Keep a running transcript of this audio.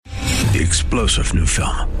The explosive new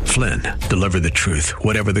film, Flynn, deliver the truth,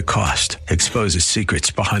 whatever the cost, exposes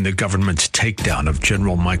secrets behind the government's takedown of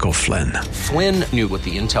General Michael Flynn. Flynn knew what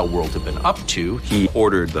the intel world had been up to. He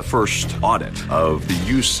ordered the first audit of the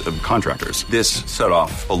use of contractors. This set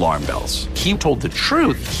off alarm bells. He told the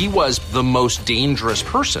truth. He was the most dangerous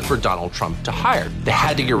person for Donald Trump to hire. They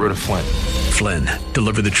had to get rid of Flynn. Flynn,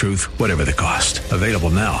 deliver the truth, whatever the cost. Available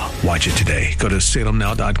now. Watch it today. Go to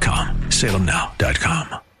salemnow.com.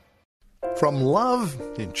 salemnow.com. From love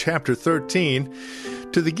in chapter 13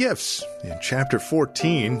 to the gifts in chapter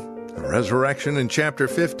 14, the resurrection in chapter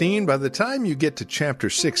 15, by the time you get to chapter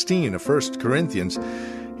 16 of 1 Corinthians,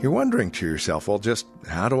 you're wondering to yourself, well, just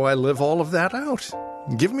how do I live all of that out?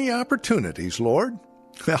 Give me opportunities, Lord.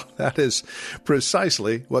 Well, that is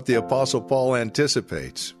precisely what the Apostle Paul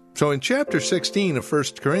anticipates. So in chapter 16 of 1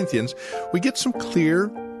 Corinthians, we get some clear,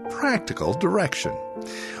 practical direction.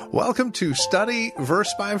 Welcome to Study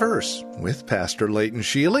Verse by Verse with Pastor Leighton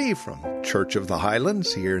Sheely from Church of the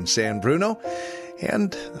Highlands here in San Bruno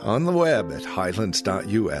and on the web at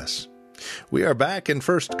highlands.us. We are back in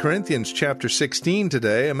 1 Corinthians chapter 16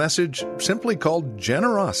 today, a message simply called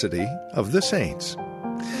Generosity of the Saints.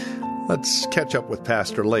 Let's catch up with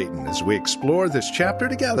Pastor Leighton as we explore this chapter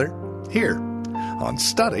together here on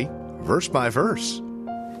Study Verse by Verse.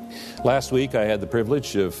 Last week I had the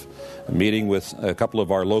privilege of meeting with a couple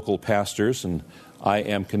of our local pastors, and I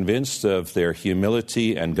am convinced of their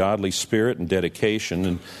humility and godly spirit and dedication.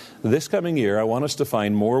 And this coming year, I want us to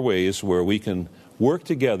find more ways where we can work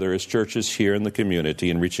together as churches here in the community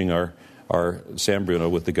in reaching our San Bruno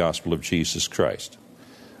with the gospel of Jesus Christ.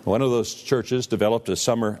 One of those churches developed a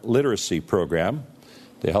summer literacy program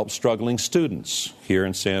to help struggling students here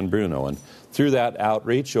in San Bruno. And through that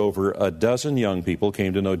outreach, over a dozen young people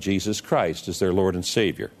came to know Jesus Christ as their Lord and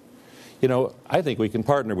Savior. You know, I think we can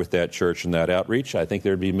partner with that church in that outreach. I think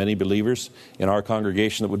there would be many believers in our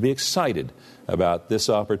congregation that would be excited about this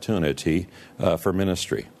opportunity for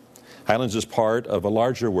ministry. Highlands is part of a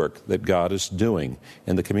larger work that God is doing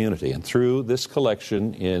in the community. And through this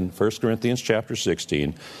collection in 1 Corinthians chapter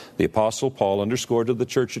 16, the Apostle Paul underscored to the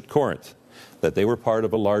church at Corinth that they were part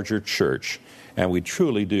of a larger church, and we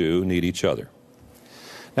truly do need each other.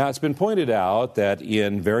 Now, it's been pointed out that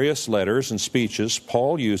in various letters and speeches,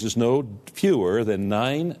 Paul uses no fewer than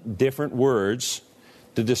 9 different words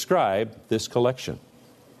to describe this collection.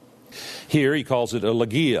 Here he calls it a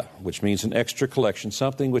logia, which means an extra collection,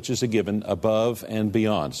 something which is a given above and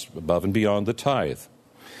beyond the tithe.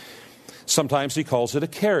 Sometimes he calls it a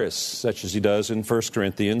charis, such as he does in 1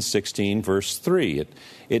 Corinthians 16, verse 3.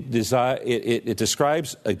 It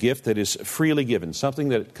describes a gift that is freely given, something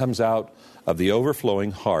that comes out of the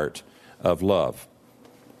overflowing heart of love.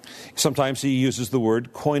 Sometimes he uses the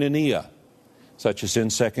word koinonia, such as in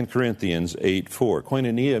 2 Corinthians 8:4.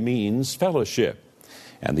 Koinonia means fellowship,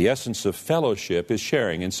 and the essence of fellowship is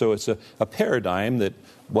sharing. And so it's a paradigm that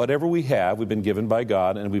whatever we have, we've been given by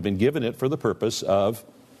God, and we've been given it for the purpose of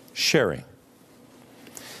sharing.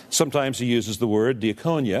 Sometimes he uses the word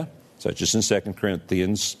diakonia, such as in 2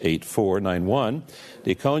 Corinthians 8:4, 9:1.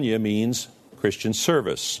 Diakonia means Christian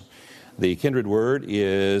service. The kindred word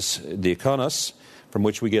is diakonos, from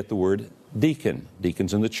which we get the word deacon.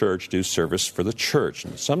 Deacons in the church do service for the church.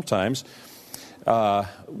 And sometimes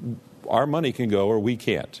our money can go or we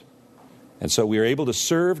can't. And so we are able to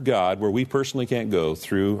serve God where we personally can't go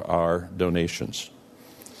through our donations.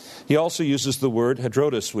 He also uses the word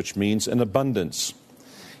hydrotus, which means an abundance,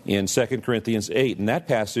 in 2 Corinthians 8. In that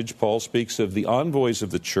passage, Paul speaks of the envoys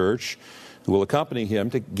of the church who will accompany him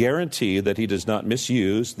to guarantee that he does not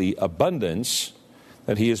misuse the abundance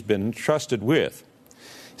that he has been entrusted with.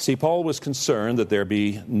 See, Paul was concerned that there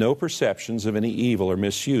be no perceptions of any evil or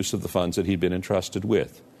misuse of the funds that he'd been entrusted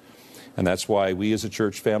with. And that's why we as a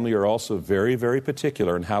church family are also very, very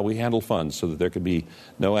particular in how we handle funds so that there can be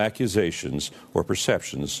no accusations or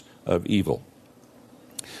perceptions of evil.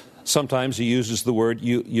 Sometimes he uses the word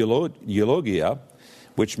eulogia,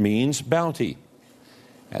 which means bounty.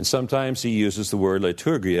 And sometimes he uses the word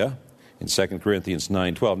liturgia in 2 Corinthians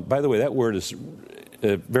 9:12. By the way, that word is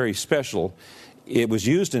very special. It was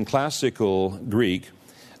used in classical Greek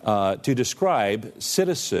to describe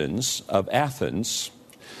citizens of Athens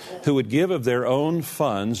who would give of their own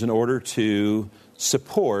funds in order to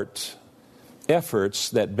support efforts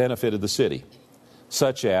that benefited the city,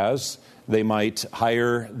 such as they might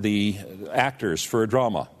hire the actors for a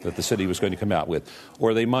drama that the city was going to come out with,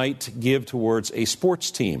 or they might give towards a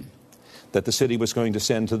sports team that the city was going to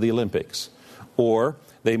send to the Olympics, or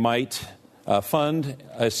they might fund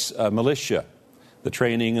a militia, the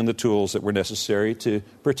training and the tools that were necessary to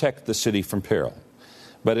protect the city from peril.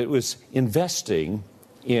 But it was investing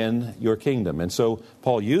in your kingdom. And so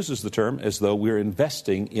Paul uses the term as though we're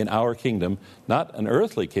investing in our kingdom, not an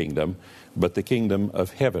earthly kingdom, but the kingdom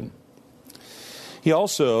of heaven. He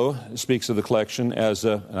also speaks of the collection as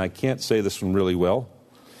a, and I can't say this one really well,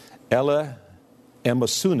 ele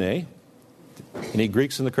emosune. Any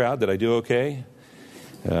Greeks in the crowd? Did I do okay?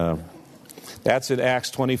 That's in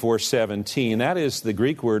Acts 24:17. That is the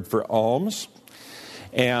Greek word for alms.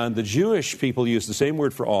 And the Jewish people used the same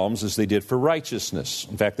word for alms as they did for righteousness.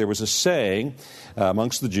 In fact, there was a saying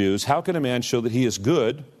amongst the Jews, how can a man show that he is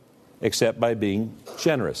good except by being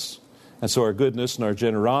generous? And so our goodness and our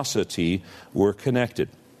generosity were connected.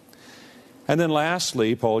 And then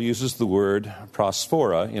lastly, Paul uses the word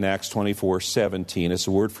prosphora in Acts 24:17. It's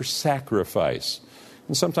a word for sacrifice.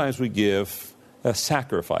 And sometimes we give a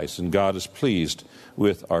sacrifice, and God is pleased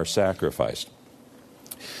with our sacrifice.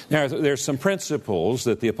 Now, there's some principles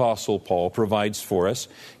that the Apostle Paul provides for us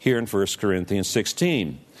here in 1 Corinthians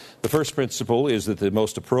 16. The first principle is that the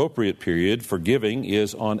most appropriate period for giving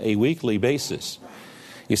is on a weekly basis.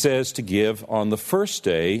 He says to give on the first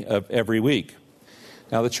day of every week.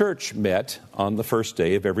 Now, the church met on the first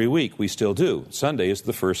day of every week. We still do. Sunday is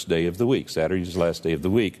the first day of the week. Saturday is the last day of the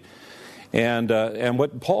week. And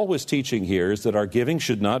what Paul was teaching here is that our giving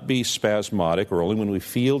should not be spasmodic or only when we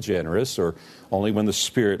feel generous or only when the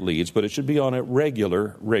Spirit leads, but it should be on a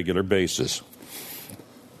regular basis.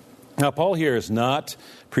 Now, Paul here is not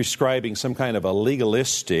prescribing some kind of a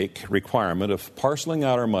legalistic requirement of parceling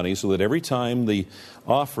out our money so that every time the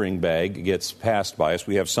offering bag gets passed by us,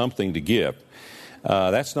 we have something to give.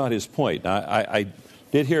 That's not his point. I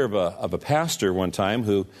did hear of a pastor one time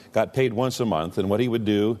who got paid once a month, and what he would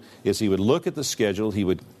do is he would look at the schedule, he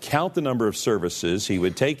would count the number of services, he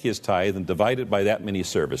would take his tithe and divide it by that many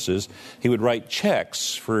services, he would write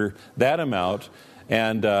checks for that amount,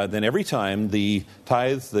 and then every time the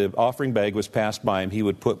offering bag was passed by him, he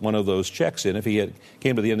would put one of those checks in. If he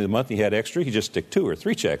came to the end of the month and he had extra, he'd just stick 2 or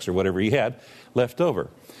 3 checks or whatever he had left over.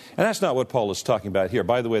 And that's not what Paul is talking about here.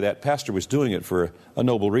 By the way, that pastor was doing it for a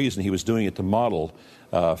noble reason. He was doing it to model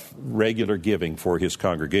regular giving for his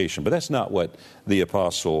congregation. But that's not what the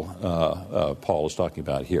Apostle Paul is talking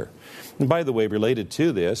about here. And by the way, related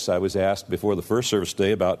to this, I was asked before the first service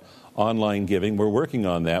today about online giving. We're working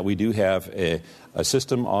on that. We do have a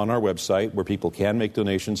system on our website where people can make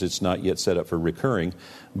donations. It's not yet set up for recurring,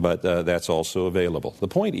 but that's also available. The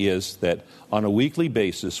point is that on a weekly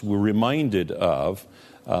basis, we're reminded of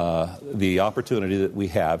the opportunity that we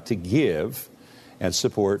have to give and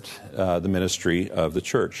support the ministry of the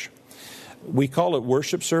church. We call it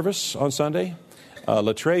worship service on Sunday.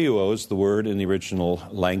 Latreuo is the word in the original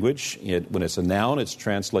language. When it's a noun, it's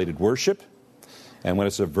translated worship. And when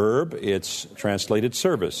it's a verb, it's translated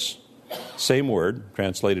service. Same word,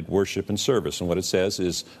 translated worship and service. And what it says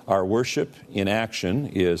is our worship in action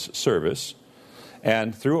is service.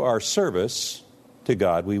 And through our service to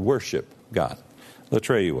God, we worship God.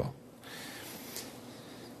 Latreuo.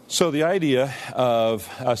 So the idea of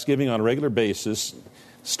us giving on a regular basis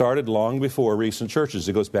started long before recent churches.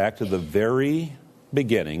 It goes back to the very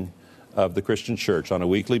beginning of the Christian church. On a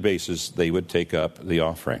weekly basis, they would take up the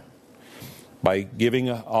offering. By giving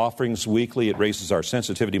offerings weekly, it raises our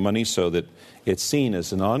sensitivity money so that it's seen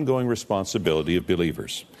as an ongoing responsibility of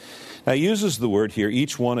believers. Now, he uses the word here,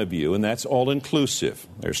 each one of you, and that's all-inclusive.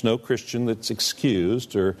 There's no Christian that's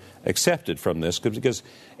excused or accepted from this, because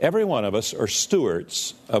every one of us are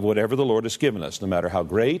stewards of whatever the Lord has given us, no matter how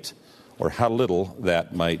great or how little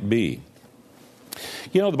that might be.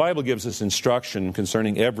 You know, the Bible gives us instruction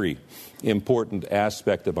concerning every important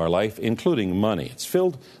aspect of our life, including money.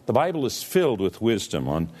 The Bible is filled with wisdom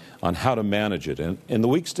on how to manage it. And in the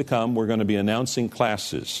weeks to come, we're going to be announcing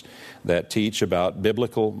classes that teach about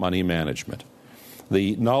biblical money management.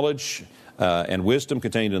 The knowledge and wisdom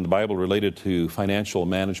contained in the Bible related to financial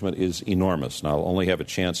management is enormous, and I'll only have a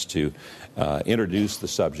chance to introduce the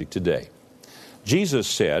subject today. Jesus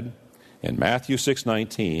said in Matthew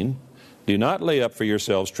 6:19, "Do not lay up for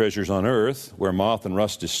yourselves treasures on earth, where moth and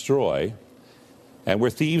rust destroy, and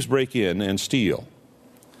where thieves break in and steal.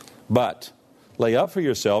 But lay up for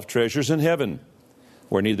yourself treasures in heaven,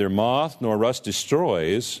 where neither moth nor rust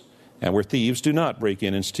destroys, and where thieves do not break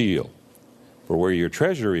in and steal. For where your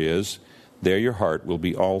treasure is, there your heart will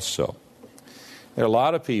be also." There are a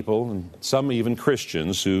lot of people, and some even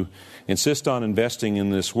Christians, who insist on investing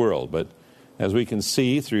in this world, but as we can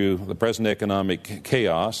see through the present economic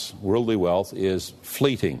chaos, worldly wealth is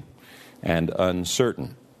fleeting and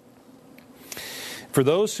uncertain. For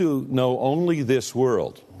those who know only this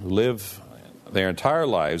world, who live their entire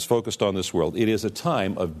lives focused on this world, it is a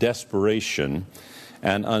time of desperation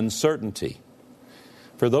and uncertainty.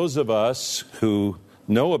 For those of us who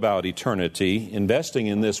know about eternity, investing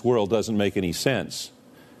in this world doesn't make any sense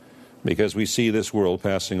because we see this world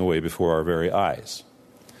passing away before our very eyes.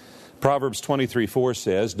 Proverbs 23:4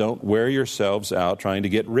 says, "Don't wear yourselves out trying to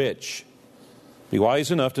get rich. Be wise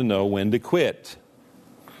enough to know when to quit.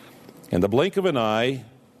 In the blink of an eye,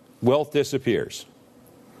 wealth disappears,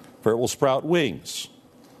 for it will sprout wings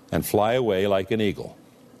and fly away like an eagle."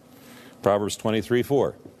 Proverbs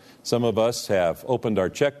 23:4. Some of us have opened our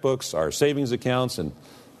checkbooks, our savings accounts, and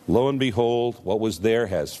lo and behold, what was there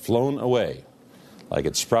has flown away like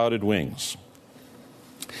it sprouted wings.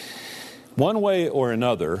 One way or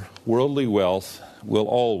another, worldly wealth will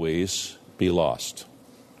always be lost.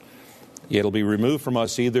 It'll be removed from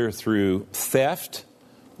us either through theft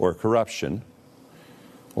or corruption,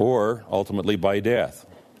 or ultimately by death.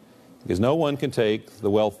 Because no one can take the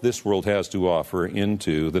wealth this world has to offer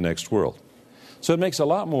into the next world. So it makes a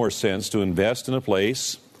lot more sense to invest in a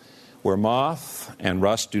place where moth and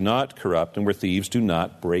rust do not corrupt and where thieves do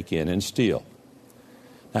not break in and steal.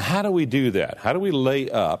 Now, how do we do that? How do we lay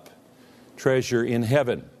up treasure in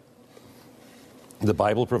heaven? The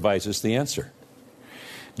Bible provides us the answer.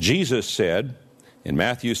 Jesus said in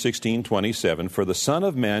Matthew 16:27, "For the Son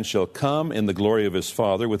of Man shall come in the glory of his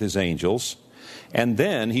Father with his angels, and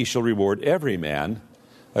then he shall reward every man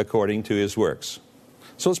according to his works."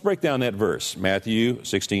 So let's break down that verse, Matthew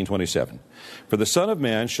 16:27. "For the Son of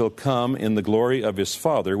Man shall come in the glory of his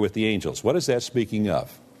Father with the angels." What is that speaking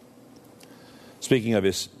of? Speaking of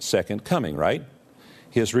his second coming, right?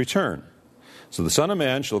 His return. So the Son of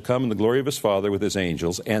Man shall come in the glory of his Father with his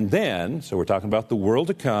angels, and then, so we're talking about the world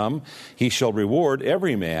to come, he shall reward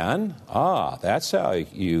every man. That's how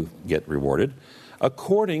you get rewarded,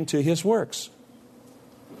 according to his works.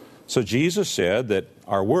 So Jesus said that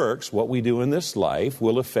our works, what we do in this life,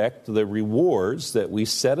 will affect the rewards that we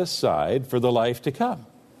set aside for the life to come.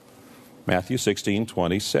 Matthew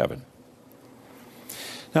 16:27.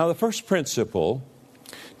 Now, the first principle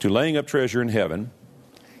to laying up treasure in heaven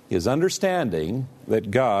is understanding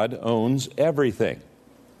that God owns everything,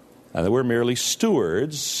 and that we're merely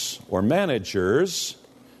stewards or managers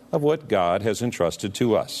of what God has entrusted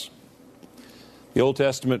to us. The Old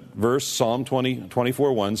Testament verse, Psalm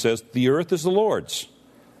 24:1 says, "The earth is the Lord's,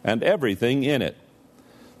 and everything in it.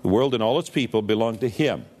 The world and all its people belong to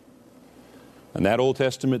him." And that Old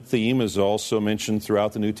Testament theme is also mentioned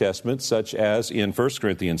throughout the New Testament, such as in 1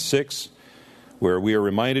 Corinthians 6, where we are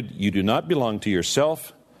reminded, "You do not belong to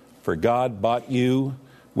yourself, for God bought you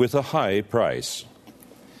with a high price."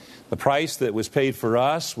 The price that was paid for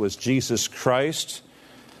us was Jesus Christ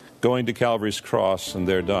going to Calvary's cross and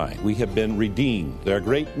there dying. We have been redeemed. There are a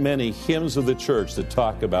great many hymns of the church that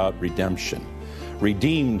talk about redemption.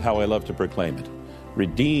 Redeemed, how I love to proclaim it.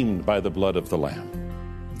 Redeemed by the blood of the Lamb.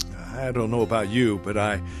 I don't know about you, but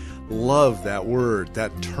I love that word,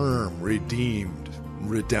 that term, redeemed,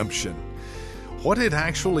 redemption. What it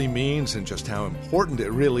actually means and just how important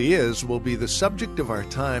it really is will be the subject of our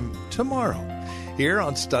time tomorrow, here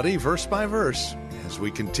on Study Verse by Verse, as we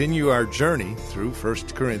continue our journey through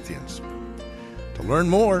 1 Corinthians. To learn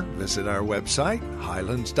more, visit our website,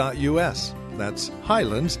 highlands.us. That's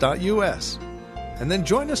highlands.us. And then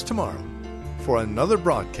join us tomorrow for another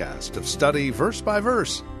broadcast of Study Verse by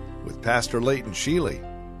Verse with Pastor Leighton Sheely.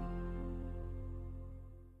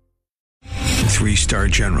 3-star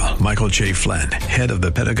General Michael J. Flynn, head of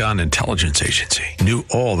the Pentagon Intelligence Agency, knew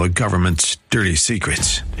all the government's dirty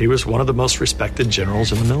secrets. He was one of the most respected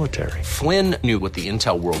generals in the military. Flynn knew what the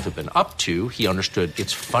intel world had been up to. He understood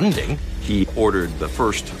its funding. He ordered the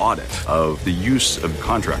first audit of the use of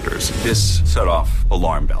contractors. This set off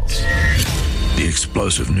alarm bells. The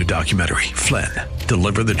explosive new documentary, Flynn,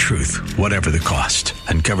 Deliver the Truth, Whatever the Cost,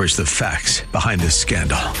 uncovers the facts behind this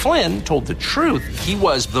scandal. Flynn told the truth. He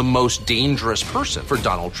was the most dangerous person for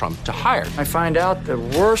Donald Trump to hire. I find out the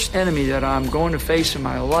worst enemy that I'm going to face in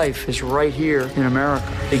my life is right here in America.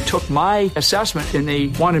 They took my assessment and they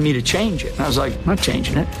wanted me to change it. And I was like, I'm not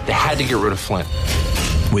changing it. They had to get rid of Flynn.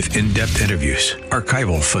 With in-depth interviews,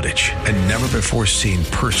 archival footage, and never-before-seen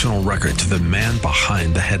personal records of the man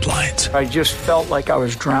behind the headlines. I just felt like I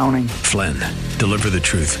was drowning. Flynn, Deliver the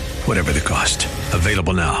Truth, Whatever the Cost.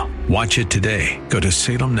 Available now. Watch it today. Go to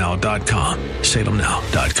salemnow.com.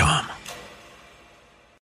 salemnow.com.